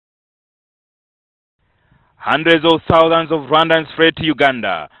Hundreds of thousands of Rwandans fled to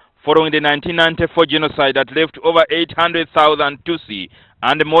Uganda following the 1994 genocide that left over 800,000 Tutsi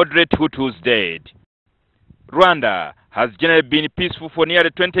and moderate Hutus dead. Rwanda has generally been peaceful for nearly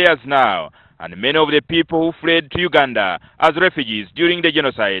 20 years now, and many of the people who fled to Uganda as refugees during the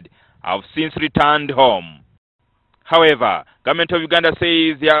genocide have since returned home. However, government of Uganda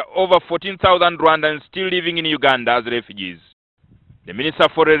says there are over 14,000 Rwandans still living in Uganda as refugees. The Minister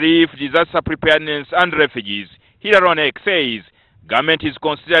for Relief, Disaster Preparedness and Refugees, Onek, says government is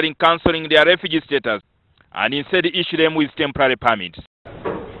considering cancelling their refugee status and instead issue them with temporary permits.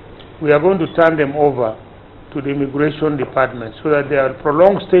 We are going to turn them over to the immigration department so that their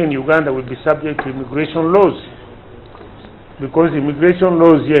prolonged stay in Uganda will be subject to immigration laws. Because immigration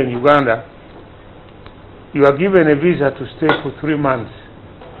laws here in Uganda, you are given a visa to stay for 3 months.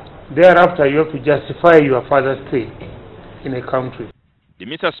 Thereafter, you have to justify your further stay in a country. The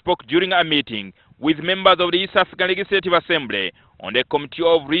minister spoke during a meeting with members of the East African Legislative Assembly on the Committee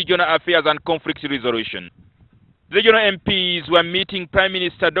of Regional Affairs and Conflict Resolution. Regional MPs were meeting Prime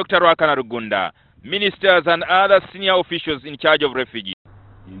Minister Dr. Rwanda, ministers and other senior officials in charge of refugees.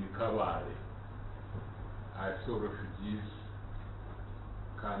 In Kampala, I saw refugees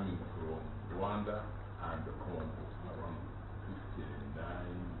coming from Rwanda and Congo, around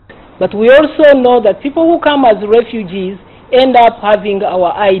 59. But we also know that people who come as refugees end up having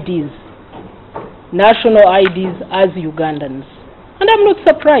our IDs, national IDs as Ugandans. And I'm not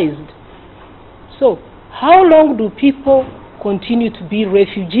surprised. So, how long do people continue to be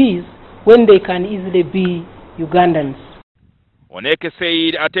refugees when they can easily be Ugandans? Onek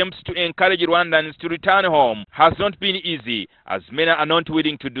said attempts to encourage Rwandans to return home has not been easy, as many are not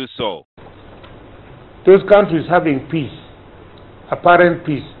willing to do so. Those countries having peace, apparent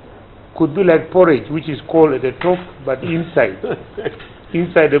peace, could be like porridge, which is cold at the top, but inside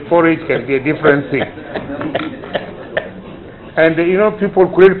the porridge can be a different thing. And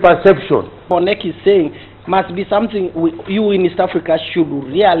people create perception. Onek is saying must be something you in East Africa should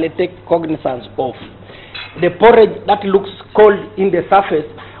really take cognizance of. The porridge that looks cold in the surface,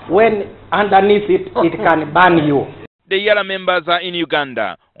 when underneath it, it can burn you. The Yala members are in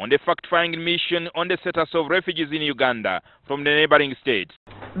Uganda on the fact-finding mission on the status of refugees in Uganda from the neighboring states.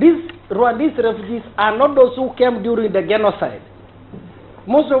 These Rwandese refugees are not those who came during the genocide.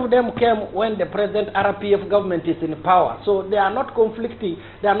 Most of them came when the present RPF government is in power. So they are not conflicting,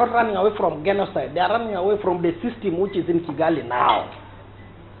 they are not running away from genocide, they are running away from the system which is in Kigali now.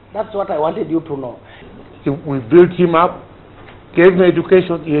 That's what I wanted you to know. We built him up, gave him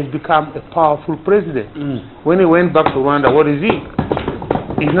education, he has become a powerful president. When he went back to Rwanda, what is he?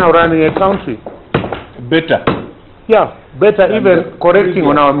 He's now running a country. Better. Yeah, better, even correcting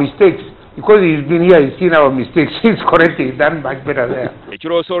on our mistakes. Because he's been here, he's seen our mistakes, he's correcting, he's done much better there. It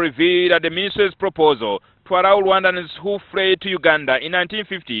should also reveal that the ministry's proposal to allow Rwandans who fled to Uganda in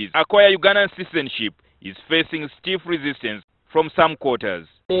 1950s acquire Ugandan citizenship is facing stiff resistance from some quarters.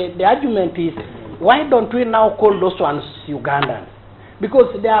 The argument is, why don't we now call those ones Ugandans?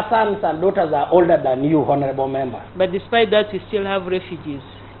 Because their sons and daughters are older than you, honorable member. But despite that, we still have refugees.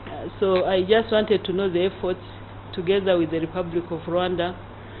 So I just wanted to know the efforts together with the Republic of Rwanda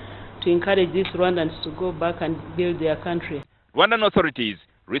to encourage these Rwandans to go back and build their country. Rwandan authorities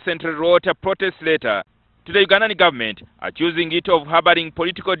recently wrote a protest letter to the Ugandan government accusing it of harboring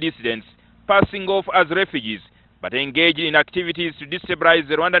political dissidents, passing off as refugees, but engaged in activities to destabilize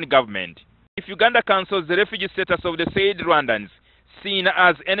the Rwandan government. If Uganda cancels the refugee status of the said Rwandans, seen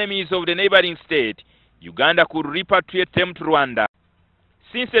as enemies of the neighboring state, Uganda could repatriate them to Rwanda,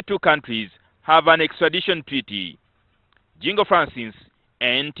 since the two countries have an extradition treaty. Jingo Francis,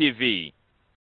 NTV.